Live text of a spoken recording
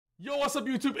Yo, what's up,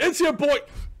 YouTube? It's your boy.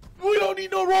 We don't need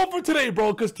no roll for today,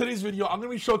 bro, because today's video, I'm going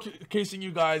to be showcasing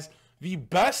you guys the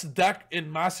best deck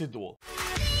in Master Duel.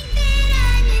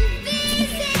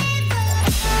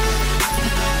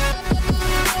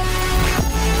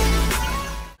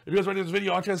 If you guys are ready for this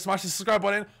video, I want you guys to smash the subscribe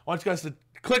button. I want you guys to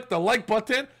click the like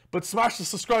button, but smash the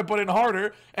subscribe button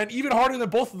harder. And even harder than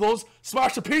both of those,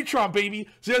 smash the Patreon, baby,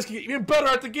 so you guys can get even better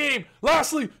at the game.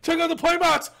 Lastly, check out the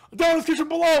playmats down in the description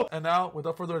below. And now,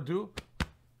 without further ado,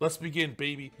 let's begin,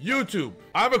 baby. YouTube,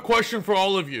 I have a question for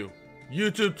all of you.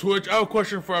 YouTube, Twitch, I have a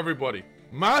question for everybody.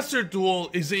 Master Duel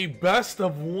is a best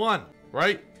of one,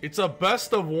 right? It's a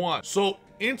best of one. So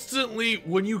instantly,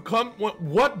 when you come,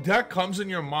 what deck comes in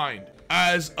your mind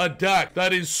as a deck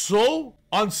that is so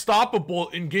unstoppable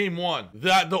in game one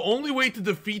that the only way to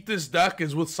defeat this deck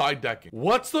is with side decking?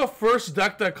 What's the first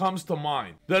deck that comes to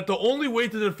mind that the only way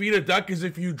to defeat a deck is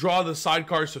if you draw the side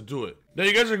cards to do it? Now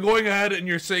you guys are going ahead and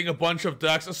you're saying a bunch of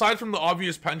decks aside from the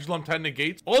obvious Pendulum 10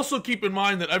 negates. Also keep in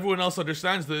mind that everyone else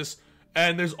understands this,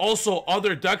 and there's also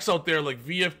other decks out there like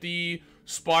VFD,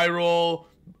 Spiral,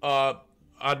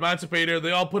 Emancipator.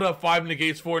 They all put up 5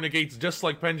 negates, 4 negates, just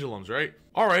like Pendulums, right?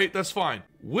 Alright, that's fine.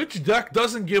 Which deck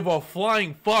doesn't give a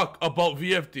flying fuck about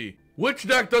VFD? Which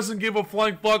deck doesn't give a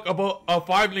flying fuck about a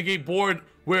 5 negate board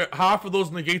where half of those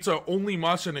negates are only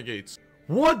monster negates?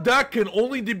 What deck can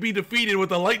only be defeated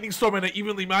with a Lightning Storm and an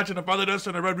Evenly Matched and a Feather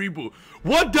Duster and a Red Reboot?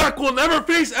 What deck will never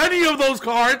face any of those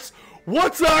cards?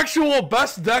 What's the actual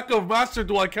best deck of Master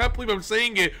Duel? I can't believe I'm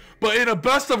saying it, but in a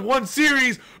best of one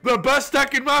series, the best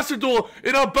deck in Master Duel,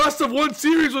 in a best of one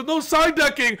series with no side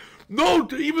decking, no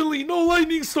Evenly, no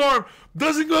Lightning Storm,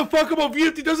 doesn't give a fuck about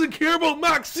VFD, doesn't care about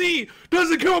Max C,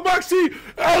 doesn't care about Max C.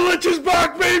 Elich is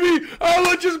back, baby!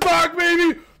 Elich is back,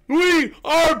 baby! We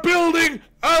are building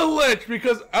Elich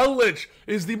because Elich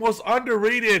is the most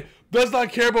underrated, does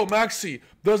not care about Maxi,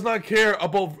 does not care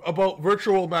about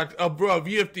virtual Max,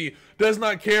 VFD, does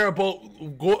not care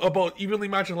about Evenly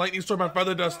Matched and Lightning Storm and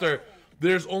Feather Duster.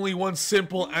 There's only one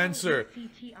simple answer.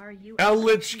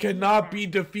 Elich cannot be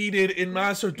defeated in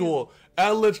Master Duel.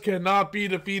 Elich cannot be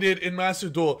defeated in Master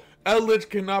Duel.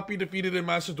 Elich cannot be defeated in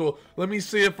Master Duel. Let me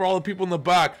say it for all the people in the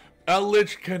back.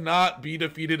 Elich cannot be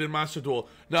defeated in Master Duel.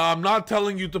 Now, I'm not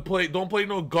telling you to play, don't play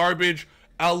no garbage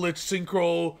Elich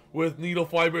Synchro with Needle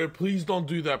Fiber. Please don't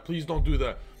do that. Please don't do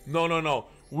that. No, no, no.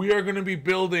 We are going to be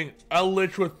building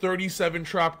Elich with 37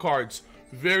 trap cards.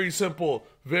 Very simple.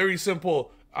 Very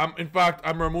simple. In fact,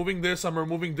 I'm removing this. I'm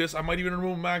removing this. I might even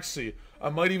remove Maxi. I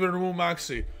might even remove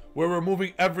Maxi. We're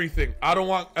removing everything. I don't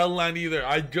want L-Land either.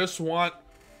 I just want...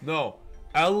 No.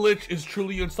 Elich is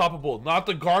truly unstoppable. Not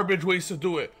the garbage ways to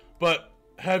do it, but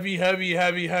heavy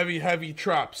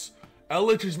traps.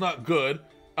 Elich is not good.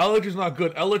 Elich is not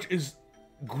good. Elich is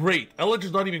great. Elich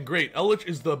is not even great. Elich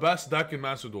is the best deck in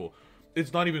Master Duel.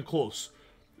 It's not even close.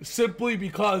 Simply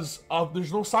because of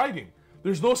there's no siding.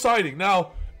 There's no siding.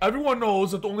 Now, everyone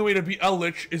knows that the only way to beat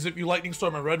Elich is if you Lightning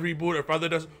Storm a Red Reboot or Feather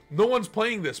Duster. No one's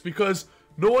playing this because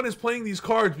no one is playing these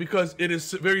cards because it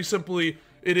is very simply,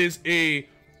 it is a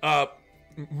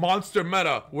monster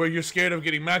meta where you're scared of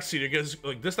getting Maxi.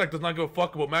 Like, this deck does not give a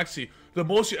fuck about Maxi. The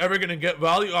most you're ever going to get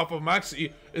value off of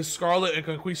Maxi is Scarlet and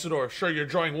Conquistador. Sure, you're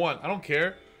drawing one. I don't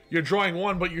care. You're drawing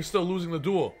one, but you're still losing the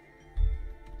duel.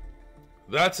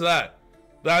 That's that.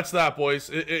 That's that, boys.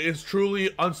 It is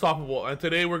truly unstoppable. And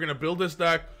today we're going to build this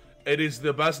deck. It is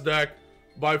the best deck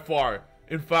by far.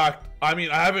 In fact, I mean,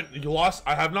 I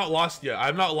have not lost yet. I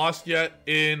have not lost yet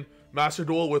in Master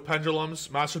Duel with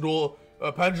Pendulums. Master Duel,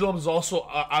 Pendulums is also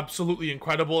absolutely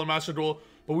incredible in Master Duel.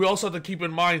 But we also have to keep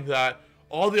in mind that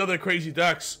all the other crazy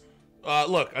decks,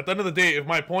 look, at the end of the day, if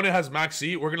my opponent has Max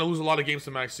C, we're going to lose a lot of games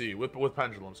to Max C with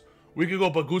Pendulums. We could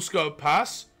go Baguska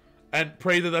pass and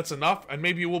pray that that's enough, and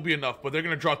maybe it will be enough, but they're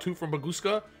going to draw 2 from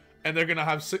Baguska, and they're going to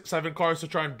have 6-7 cards to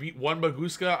try and beat 1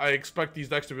 Baguska. I expect these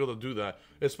decks to be able to do that,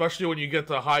 especially when you get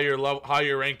to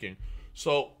higher ranking.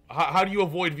 So, how do you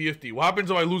avoid VFD? What happens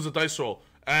if I lose a dice roll,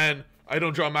 and I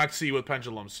don't draw Max C with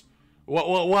Pendulums?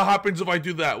 What happens if I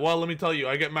do that? Well, let me tell you,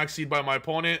 I get Max C'd by my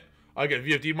opponent, I get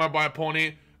VFD'd by my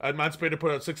opponent, Emancipator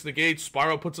put out 6 negates,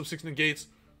 Spiral puts up 6 negates.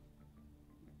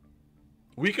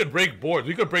 We could break boards.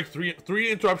 We could break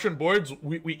three interruption boards.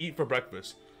 We eat for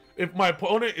breakfast. If my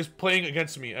opponent is playing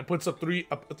against me and puts up three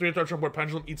interruption board,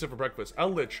 Pendulum eats it for breakfast.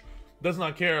 Elich does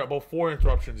not care about 4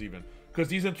 interruptions even, because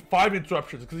these 5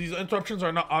 interruptions, because these interruptions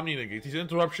are not omni negates. These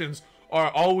interruptions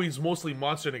are always mostly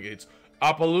monster negates.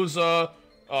 Appaloosa,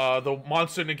 the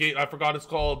monster negate, I forgot it's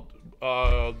called,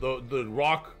 the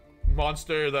rock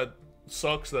monster that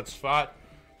sucks, that's fat.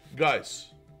 Guys,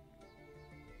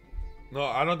 no,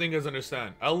 I don't think you guys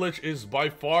understand. Elich is by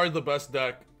far the best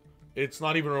deck It's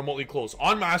not even remotely close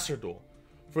on Master Duel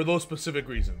for those specific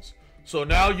reasons. So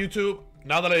now YouTube,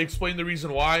 now that I explained the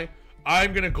reason why,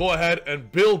 I'm gonna go ahead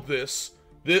and build this.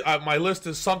 My list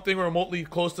is something remotely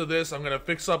close to this. I'm gonna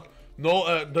fix up no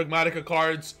Dogmatica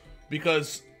cards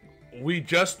because we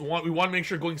want to make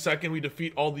sure going second we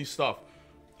defeat all these stuff.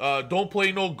 Don't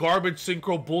play no garbage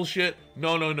synchro bullshit.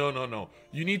 No.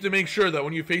 You need to make sure that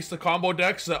when you face the combo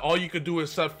decks that all you could do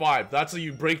is set 5. That's how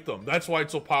you break them. That's why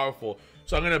it's so powerful.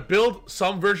 So I'm gonna build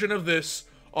some version of this.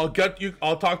 I'll talk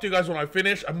to you guys when I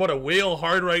finish. I'm about to wail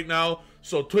hard right now.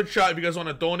 So Twitch chat, if you guys want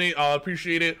to donate, I'll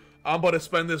appreciate it. I'm about to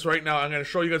spend this right now. I'm gonna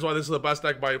show you guys why this is the best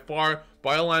deck by far,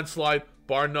 by a landslide,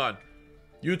 bar none.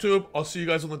 YouTube, I'll see you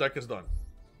guys when the deck is done.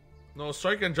 No,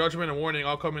 Strike and Judgment and Warning,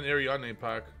 I'll come in Ariadne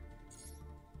pack.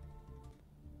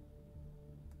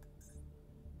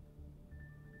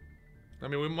 I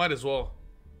mean, we might as well.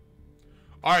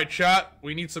 Alright, chat,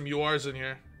 we need some URs in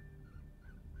here.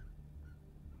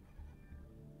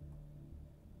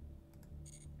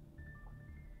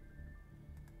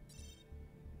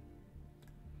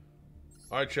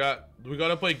 Alright, chat, we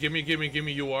gotta play gimme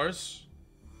URs.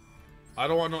 I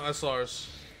don't want no SRs.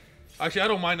 Actually, I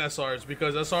don't mind SRs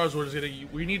because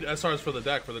SRs we need SRs for the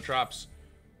deck, for the traps.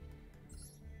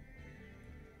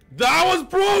 That was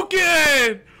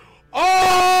broken!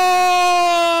 Oh!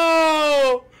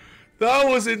 That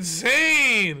was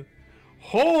insane!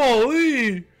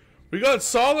 Holy! We got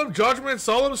Solemn Judgment,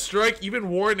 Solemn Strike, even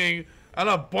Warning, and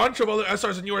a bunch of other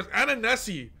SRs and URs, and a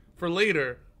Nessie for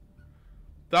later.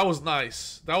 That was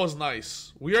nice. That was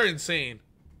nice. We are insane.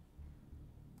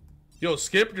 Yo,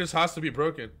 Skip just has to be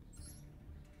broken.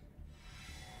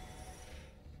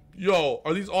 Yo,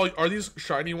 are these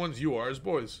shiny ones URs,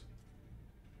 boys?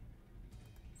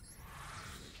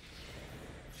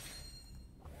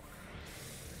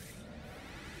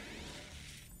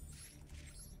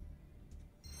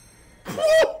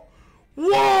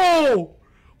 Whoa!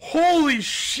 Holy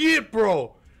shit,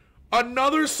 bro.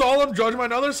 Another Solemn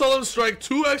Judgment, another Solemn Strike,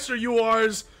 2 extra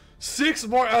URs, 6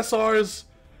 more SRs.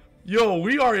 Yo,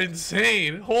 we are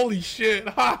insane. Holy shit.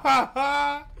 Ha ha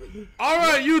ha.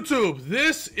 Alright, YouTube.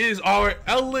 This is our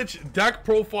Eldritch deck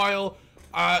profile.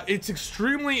 It's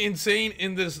extremely insane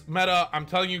in this meta. I'm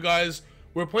telling you guys,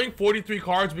 we're playing 43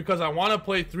 cards because I want to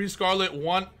play 3 Scarlet,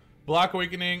 1 Black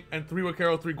Awakening, and 3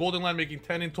 Wakero, 3 Golden Land, making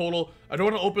 10 in total. I don't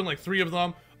want to open like 3 of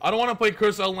them. I don't want to play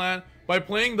Curse Out Land. By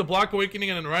playing the Black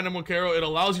Awakening and a random Wakero, it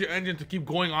allows your engine to keep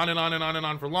going on and on and on and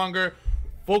on for longer.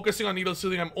 Focusing on Needle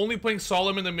Sealing. I'm only playing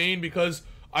Solemn in the main because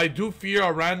I do fear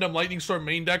a random Lightning Storm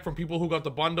main deck from people who got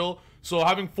the bundle. So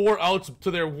having 4 outs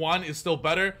to their 1 is still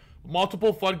better.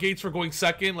 Multiple floodgates for going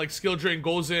second, like Skill Drain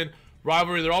goes in,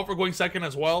 Rivalry, they're all for going second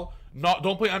as well.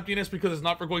 Don't play Emptiness because it's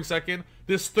not for going second.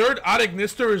 This third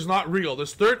Adignister is not real.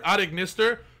 This third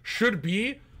Adignister should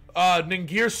be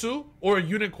Ningirsu or a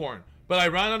Unicorn. But I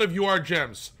ran out of UR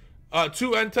gems.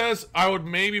 2 Entes, I would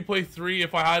maybe play 3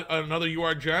 if I had another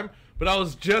UR gem. But I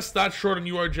was just that short on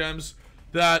UR gems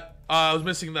that I was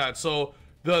missing that. So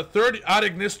the third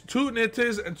Adignister, 2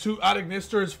 Nitas and 2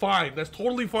 Adignister is fine. That's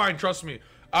totally fine, trust me.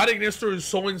 Adignister is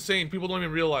so insane, people don't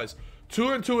even realize. 2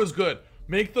 and 2 is good.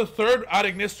 Make the third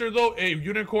Adignister though a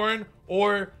Unicorn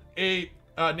or a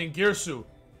Ningirsu.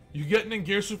 You get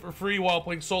Ningirsu for free while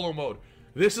playing solo mode.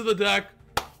 This is the deck.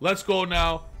 Let's go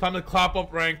now. Time to clap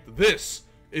up ranked. This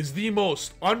is the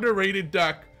most underrated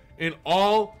deck in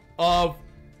all of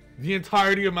the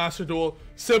entirety of Master Duel,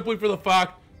 simply for the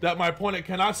fact that my opponent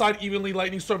cannot side evenly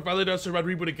Lightning Storm, Feather Dust, or Red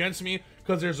Reboot against me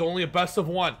because there's only a best of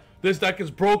 1. This deck is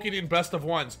broken in best of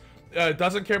 1s. It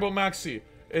doesn't care about Maxi.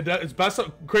 It's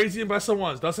crazy in best of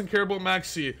 1s. Doesn't care about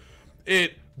Maxi.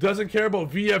 It doesn't care about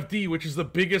VFD, which is the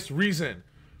biggest reason.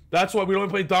 That's why we don't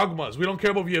play Dogmas. We don't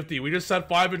care about VFD. We just set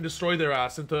 5 and destroy their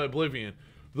ass into oblivion.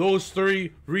 Those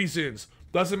 3 reasons.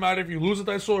 Doesn't matter if you lose a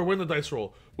dice roll or win the dice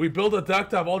roll. We build a deck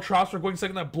to have all traps for going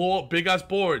second that blow up big ass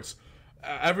boards.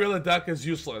 Every other deck is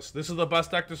useless. This is the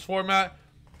best deck this format.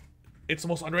 It's the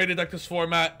most underrated deck this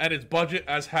format, and it's budget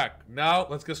as heck. Now,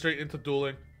 let's get straight into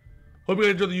dueling. Hope you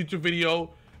guys enjoyed the YouTube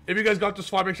video. If you guys got this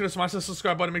far, make sure to smash the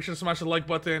subscribe button. Make sure to smash the like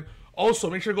button. Also,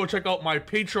 make sure to go check out my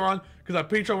Patreon, because on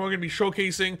Patreon, we're going to be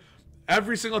showcasing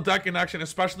every single deck in action,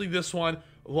 especially this one,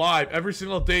 live every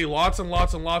single day. Lots and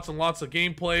lots and lots and lots of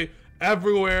gameplay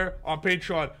everywhere on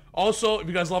Patreon. Also, if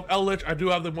you guys love Eldritch, I do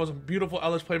have the most beautiful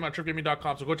Eldritch playmat at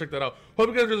trifgaming.com, so go check that out. Hope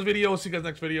you guys enjoyed this video. See you guys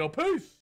next video. Peace!